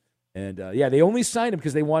ago. And they only signed him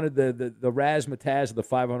because they wanted the razzmatazz of the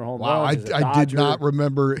 500 home runs. Wow, I did not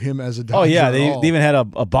remember him as a Dodger. Oh yeah, they even had a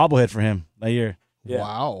bobblehead for him that year. Yeah.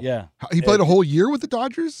 Wow. Yeah, he played a whole year with the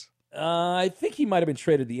Dodgers. I think he might have been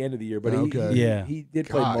traded at the end of the year, but he did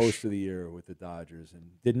play most of the year with the Dodgers and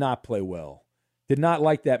did not play well. Did not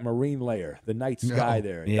like that marine layer, the night sky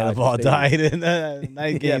there. Yeah, the ball died in the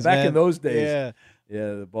night games. Back in those days.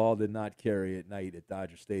 Yeah, the ball did not carry at night at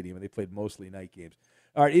Dodger Stadium, and they played mostly night games.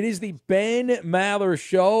 All right, it is the Ben Maller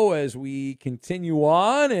Show as we continue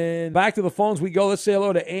on. And back to the phones we go. Let's say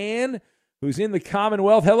hello to Ann, who's in the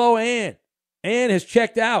Commonwealth. Hello, Ann. Ann has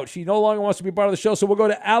checked out. She no longer wants to be part of the show, so we'll go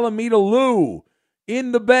to Alameda Lou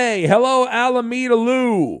in the Bay. Hello, Alameda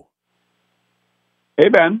Lou. Hey,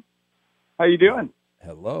 Ben. How you doing?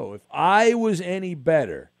 Hello. If I was any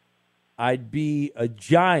better, I'd be a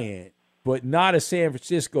Giant, but not a San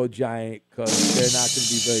Francisco Giant because they're not going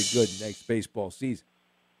to be very good next baseball season.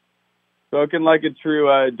 Spoken like a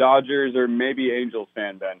true Dodgers or maybe Angels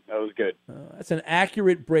fan, Ben. That was good. That's an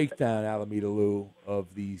accurate breakdown, Alameda Lou,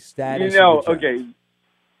 of the status of the Giants. Okay,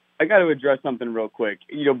 I got to address something real quick.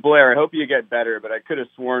 Blair, I hope you get better, but I could have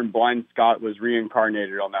sworn Blind Scott was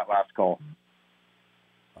reincarnated on that last call.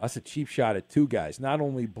 That's a cheap shot at two guys. Not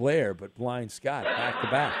only Blair, but Blind Scott, back to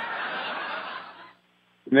back.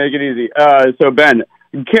 Make it easy. So, Ben,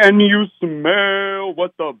 can you smell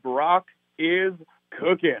what the Brock is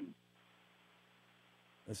cooking?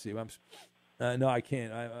 Let's see. No, I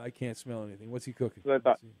can't. I can't smell anything. What's he cooking? So,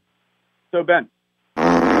 so Ben, the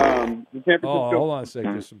San Francisco... hold on a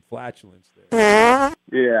second. There's some flatulence there.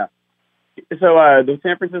 Yeah. So the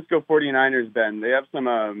San Francisco 49ers, Ben, they have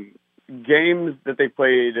some games that they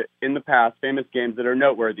played in the past, famous games that are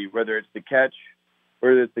noteworthy, whether it's the catch,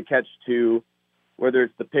 whether it's the catch two, whether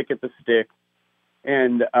it's the pick at the stick.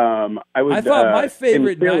 And I thought my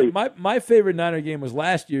favorite my favorite Niner game was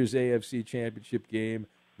last year's AFC Championship game,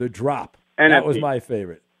 the drop. NFC. That was my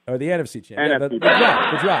favorite. Or the NFC Championship. Yeah, the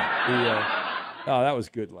drop. That was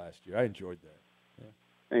good last year. I enjoyed that. Yeah.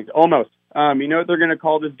 Thanks. Almost. You know what they're going to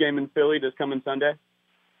call this game in Philly this coming Sunday?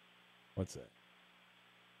 What's that?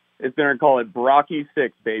 It's going to call it Brocky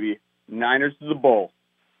 6, baby. Niners to the bowl.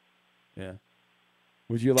 Yeah.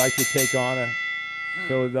 Would you like to take on a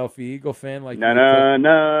Philadelphia Eagle fan like You want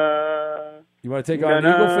to take on an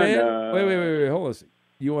Eagle fan? Wait. Hold on a second.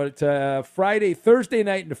 You want to Thursday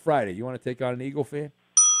night into Friday? You want to take on an Eagle fan?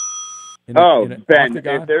 Ben,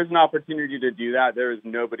 if there's an opportunity to do that, there is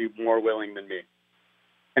nobody more willing than me.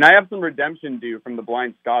 And I have some redemption due from the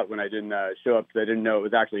Blind Scott when I didn't show up because I didn't know it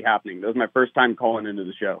was actually happening. That was my first time calling into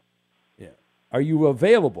the show. Yeah. Are you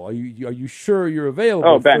available? Are you sure you're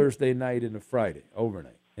available Thursday night into Friday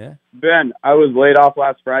overnight? Yeah. Ben, I was laid off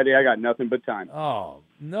last Friday. I got nothing but time. Oh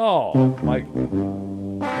no, my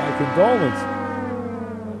condolences.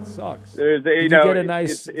 That sucks. Did you get a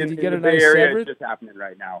nice severance? It's just happening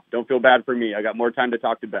right now. Don't feel bad for me. I got more time to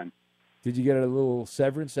talk to Ben. Did you get a little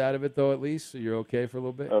severance out of it though? At least, so you're okay for a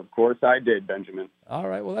little bit. Of course, I did, Benjamin. All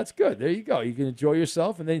right. Well, that's good. There you go. You can enjoy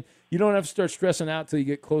yourself, and then you don't have to start stressing out till you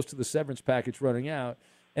get close to the severance package running out.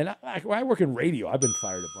 And I work in radio. I've been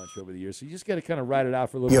fired a bunch over the years, so you just got to kind of ride it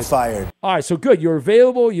out for a little bit. You're fired. All right, so good. You're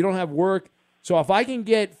available. You don't have work. So if I can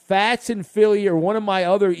get Fats in Philly or one of my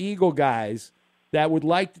other Eagle guys that would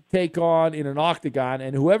like to take on in an octagon,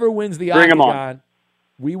 and whoever wins the octagon,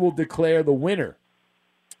 we will declare the winner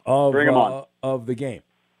of the game.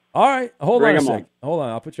 All right, hold on a second. Hold on,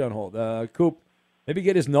 I'll put you on hold. Coop, maybe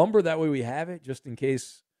get his number. That way we have it, just in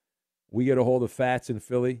case we get a hold of Fats in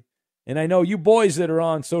Philly. And I know you boys that are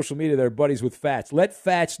on social media that are buddies with Fats. Let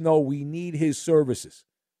Fats know we need his services,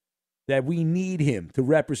 that we need him to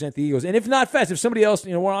represent the Eagles. And if not Fats, if somebody else,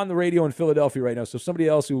 we're on the radio in Philadelphia right now, so somebody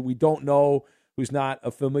else who we don't know, who's not a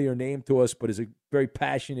familiar name to us, but is a very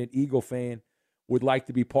passionate Eagle fan, would like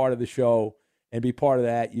to be part of the show and be part of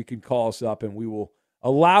that, you can call us up and we will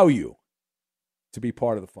allow you to be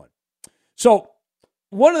part of the fun. So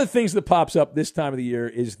one of the things that pops up this time of the year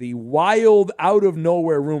is the wild,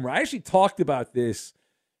 out-of-nowhere rumor. I actually talked about this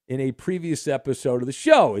in a previous episode of the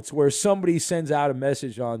show. It's where somebody sends out a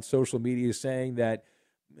message on social media saying that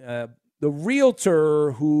the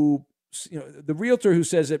realtor who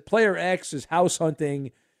says that player X is house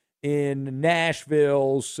hunting in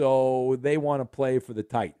Nashville, so they want to play for the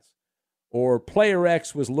Titans. Or player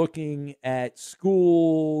X was looking at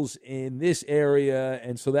schools in this area,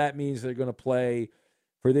 and so that means they're going to play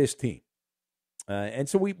for this team. And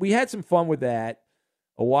so we had some fun with that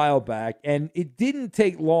a while back, and it didn't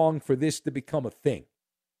take long for this to become a thing.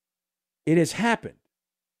 It has happened.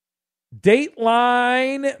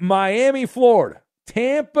 Dateline, Miami, Florida.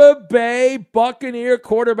 Tampa Bay Buccaneer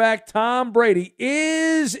quarterback Tom Brady.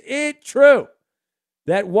 Is it true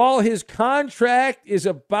that while his contract is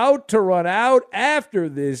about to run out after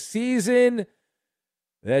this season,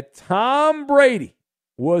 that Tom Brady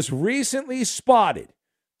was recently spotted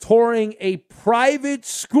touring a private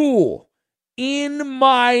school in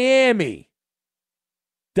Miami? ...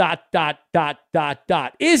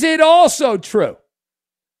 Is it also true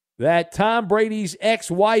that Tom Brady's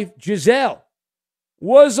ex-wife, Giselle,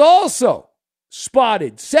 was also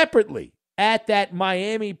spotted separately at that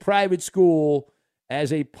Miami private school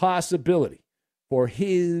as a possibility for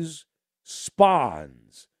his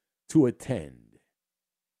spawns to attend?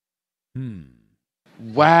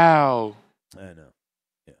 Wow. I know.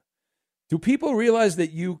 Yeah. Do people realize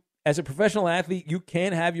that you, as a professional athlete, you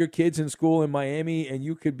can have your kids in school in Miami and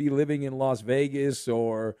you could be living in Las Vegas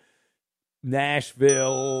or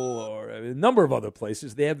Nashville or a number of other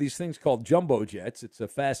places? They have these things called jumbo jets. It's a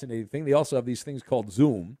fascinating thing. They also have these things called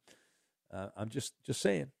Zoom. I'm just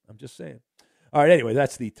saying. All right, anyway,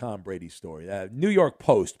 that's the Tom Brady story. New York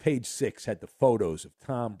Post, page 6, had the photos of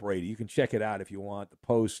Tom Brady. You can check it out if you want. The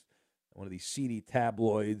Post, one of these seedy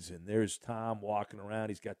tabloids, and there's Tom walking around.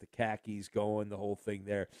 He's got the khakis going, the whole thing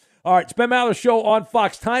there. All right, it's Ben Maller Show on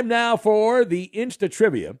Fox. Time now for the Insta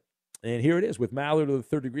Trivia. And here it is with Maller to the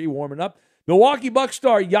third degree warming up. Milwaukee Bucks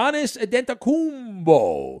star Giannis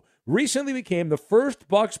Antetokounmpo recently became the first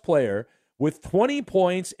Bucks player with 20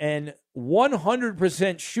 points and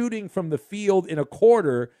 100% shooting from the field in a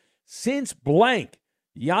quarter since blank.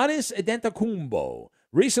 Giannis Antetokounmpo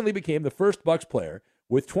recently became the first Bucks player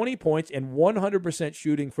with 20 points and 100%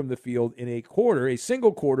 shooting from the field in a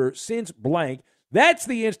single quarter since blank. That's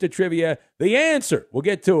the Insta Trivia. The answer. We'll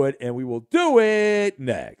get to it, and we will do it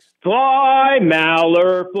next. Fly,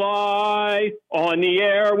 Maller, fly, on the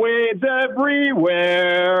airwaves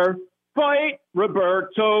everywhere. Fight,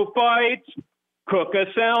 Roberto, fight. Cook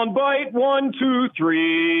a sound bite, 1, 2,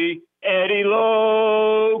 3. Eddie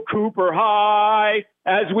low, Cooper high,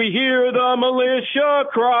 as we hear the militia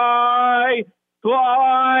cry.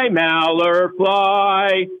 Fly, Maller,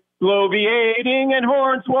 fly, bloviating and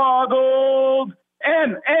hornswoggled.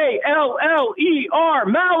 M-A-L-L-E-R,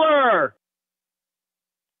 Maller.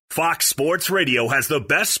 Fox Sports Radio has the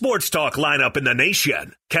best sports talk lineup in the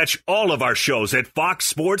nation. Catch all of our shows at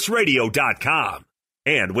foxsportsradio.com.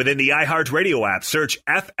 And within the iHeartRadio app, search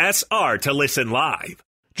FSR to listen live.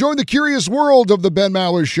 Join the curious world of the Ben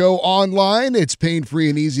Maller Show online. It's pain-free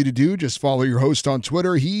and easy to do. Just follow your host on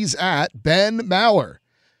Twitter. He's at Ben Maller.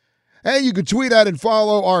 And you can tweet at and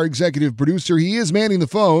follow our executive producer. He is manning the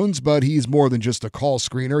phones, but he's more than just a call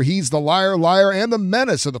screener. He's the liar, and the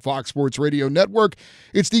menace of the Fox Sports Radio Network.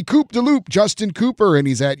 It's the Coop de Loop, Justin Cooper, and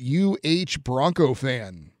he's at UH Bronco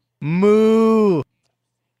Fan. Moo!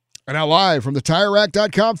 And now live from the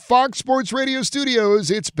TireRack.com Fox Sports Radio studios,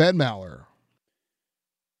 it's Ben Maller.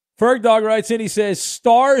 Ferg Dog writes in, he says,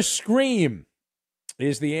 Star Scream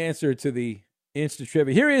is the answer to the Insta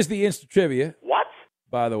Trivia. Here is the Insta Trivia. What?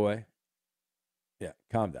 By the way. Yeah,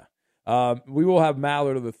 calm down. We will have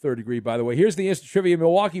Maller to the third degree, by the way. Here's the Insta Trivia.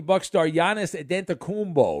 Milwaukee Bucks star Giannis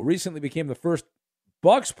Antetokounmpo recently became the first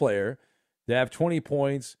Bucks player to have 20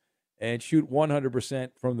 points and shoot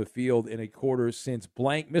 100% from the field in a quarter since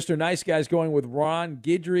blank. Mr. Nice Guy's going with Ron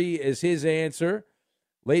Guidry as his answer.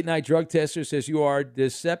 Late Night Drug Tester says you are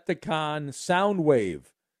Decepticon Soundwave.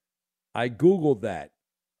 I Googled that.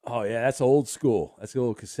 Oh, yeah, that's old school. That's a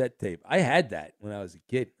little cassette tape. I had that when I was a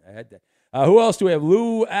kid. I had that. Who else do we have?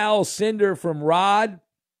 Lou Al Cinder from Rod,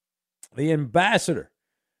 the ambassador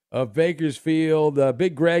of Bakersfield.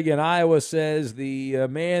 Big Greg in Iowa says the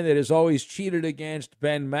man that has always cheated against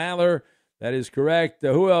Ben Maller. That is correct.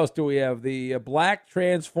 Who else do we have? The Black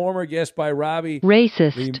Transformer, guessed by Robbie.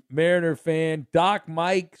 Racist. The Mariner fan. Doc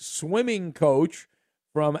Mike, swimming coach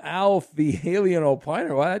from Alf, the Alien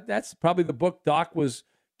Opiner. Well, that's probably the book Doc was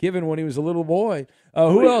given when he was a little boy.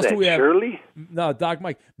 Who else do we have? Shirley? No, Doc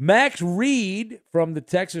Mike. Max Reed from the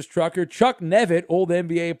Texas Trucker. Chuck Nevitt, old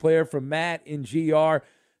NBA player from Matt in GR.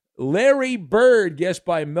 Larry Bird, guessed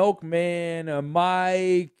by Milkman.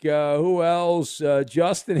 Mike. Who else?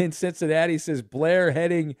 Justin in Cincinnati says Blair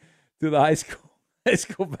heading to the high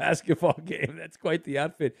school basketball game. That's quite the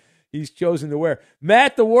outfit he's chosen to wear.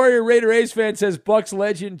 Matt, the Warrior Raider Ace fan, says Bucks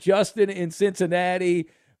legend. Justin in Cincinnati.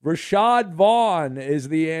 Rashad Vaughn is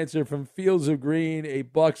the answer from Fields of Green, a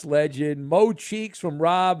Bucks legend. Mo Cheeks from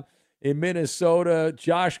Rob in Minnesota.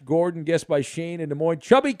 Josh Gordon, guessed by Shane in Des Moines.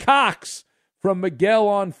 Chubby Cox from Miguel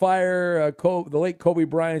on Fire, the late Kobe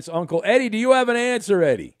Bryant's uncle. Eddie, do you have an answer,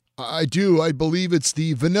 Eddie? I do. I believe it's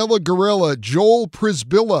the Vanilla Gorilla, Joel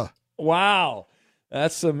Prisbilla. Wow.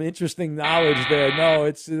 That's some interesting knowledge there. No,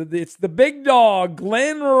 it's the big dog,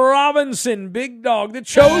 Glenn Robinson, big dog, the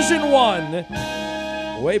chosen one.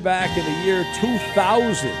 Way back in the year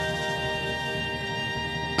 2000.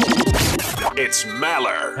 It's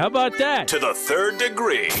Maller. How about that? To the third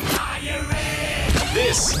degree.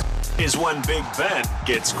 This is when Big Ben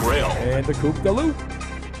gets grilled. And the Coop de Loop.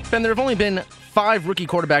 Ben, there have only been 5 rookie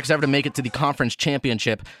quarterbacks ever to make it to the conference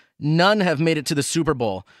championship. None have made it to the Super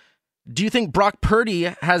Bowl. Do you think Brock Purdy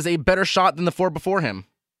has a better shot than the 4 before him?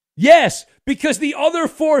 Yes, because the other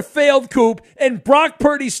 4 failed, Coop, and Brock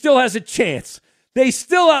Purdy still has a chance.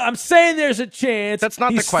 I'm saying there's a chance. That's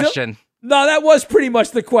not the question. No, that was pretty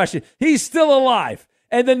much the question. He's still alive.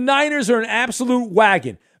 And the Niners are an absolute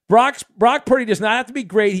wagon. Brock Purdy does not have to be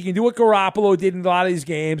great. He can do what Garoppolo did in a lot of these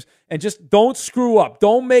games and just don't screw up.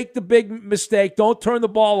 Don't make the big mistake. Don't turn the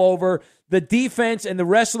ball over. The defense and the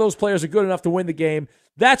rest of those players are good enough to win the game.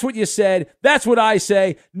 That's what you said. That's what I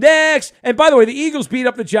say. Next. And by the way, the Eagles beat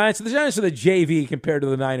up the Giants. The Giants are the JV compared to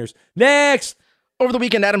the Niners. Next. Over the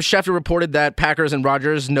weekend, Adam Schefter reported that Packers and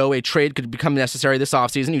Rodgers know a trade could become necessary this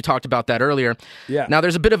offseason. You talked about that earlier. Yeah. Now,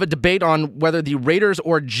 there's a bit of a debate on whether the Raiders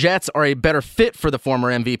or Jets are a better fit for the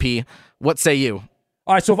former MVP. What say you?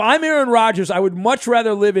 All right, so if I'm Aaron Rodgers, I would much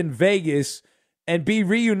rather live in Vegas and be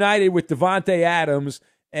reunited with Devontae Adams.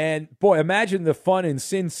 And, boy, imagine the fun in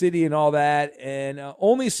Sin City and all that. And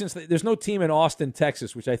only since there's no team in Austin,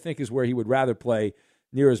 Texas, which I think is where he would rather play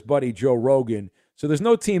near his buddy Joe Rogan. So there's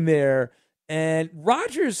no team there. And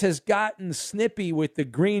Rodgers has gotten snippy with the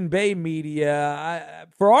Green Bay media.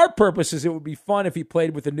 For our purposes, it would be fun if he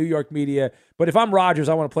played with the New York media. But if I'm Rodgers,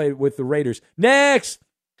 I want to play with the Raiders. Next!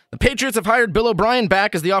 The Patriots have hired Bill O'Brien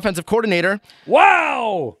back as the offensive coordinator.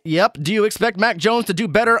 Wow! Yep. Do you expect Mac Jones to do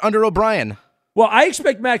better under O'Brien? Well, I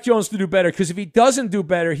expect Mac Jones to do better because if he doesn't do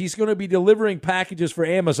better, he's going to be delivering packages for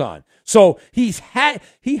Amazon. So he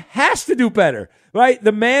has to do better, right?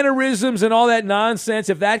 The mannerisms and all that nonsense,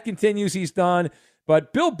 if that continues, he's done.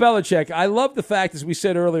 But Bill Belichick, I love the fact, as we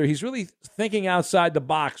said earlier, he's really thinking outside the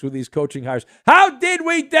box with these coaching hires. How did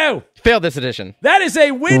we do? Failed this edition. That is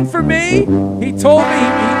a win for me. He told me,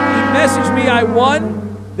 he messaged me I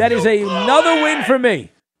won. That is another win for me.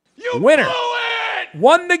 Winner.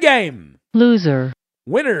 Won the game. Loser.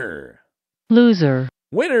 Winner. Loser.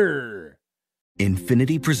 Winner.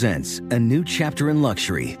 Infiniti presents a new chapter in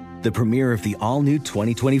luxury, the premiere of the all-new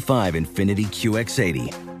 2025 Infiniti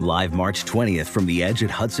QX80, live March 20th from the Edge at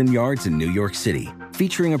Hudson Yards in New York City,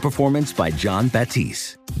 featuring a performance by John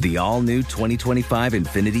Batiste. The all-new 2025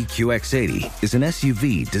 Infiniti QX80 is an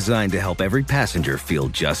SUV designed to help every passenger feel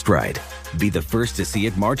just right. Be the first to see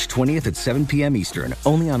it March 20th at 7 p.m. Eastern,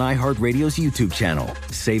 only on iHeartRadio's YouTube channel.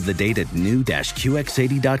 Save the date at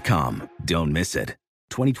new-QX80.com. Don't miss it.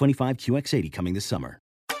 2025 QX80 coming this summer.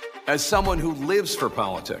 As someone who lives for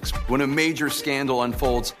politics, when a major scandal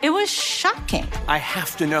unfolds, it was shocking. I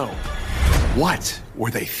have to know, what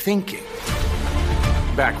were they thinking?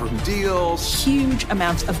 Backroom deals, huge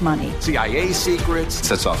amounts of money, CIA secrets,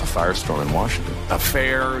 sets off a firestorm in Washington,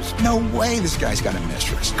 affairs. No way this guy's got a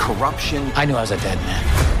mistress. Corruption. I knew I was a dead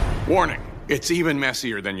man. Warning, it's even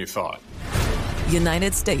messier than you thought.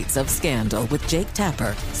 United States of Scandal with Jake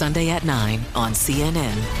Tapper, Sunday at 9 on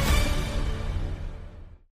CNN.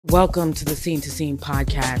 Welcome to the Scene to Scene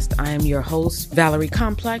podcast. I am your host, Valerie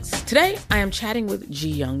Complex. Today, I am chatting with Ji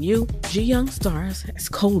Young Yu. Ji Young stars as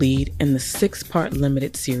co-lead in the 6-part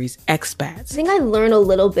limited series Expats. I think I learn a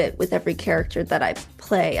little bit with every character that I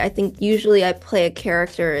play. I think usually I play a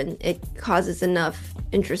character and it causes enough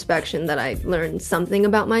introspection that I learn something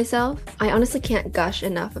about myself. I honestly can't gush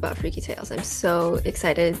enough about Freaky Tales. I'm so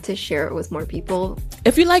excited to share it with more people.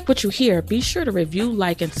 If you like what you hear, be sure to review,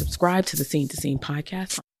 like, and subscribe to the Scene to Scene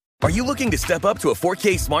podcast Are you looking to step up to a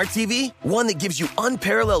 4K smart TV? One that gives you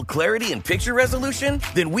unparalleled clarity and picture resolution?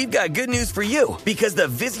 Then we've got good news for you, because the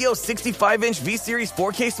Vizio 65-inch V-Series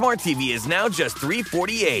 4K smart TV is now just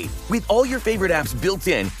 $348. With all your favorite apps built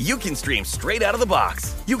in, you can stream straight out of the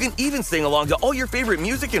box. You can even sing along to all your favorite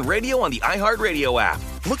music and radio on the iHeartRadio app.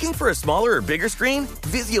 Looking for a smaller or bigger screen?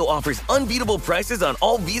 Vizio offers unbeatable prices on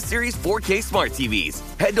all V-Series 4K smart TVs.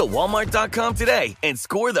 Head to Walmart.com today and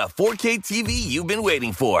score the 4K TV you've been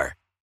waiting for.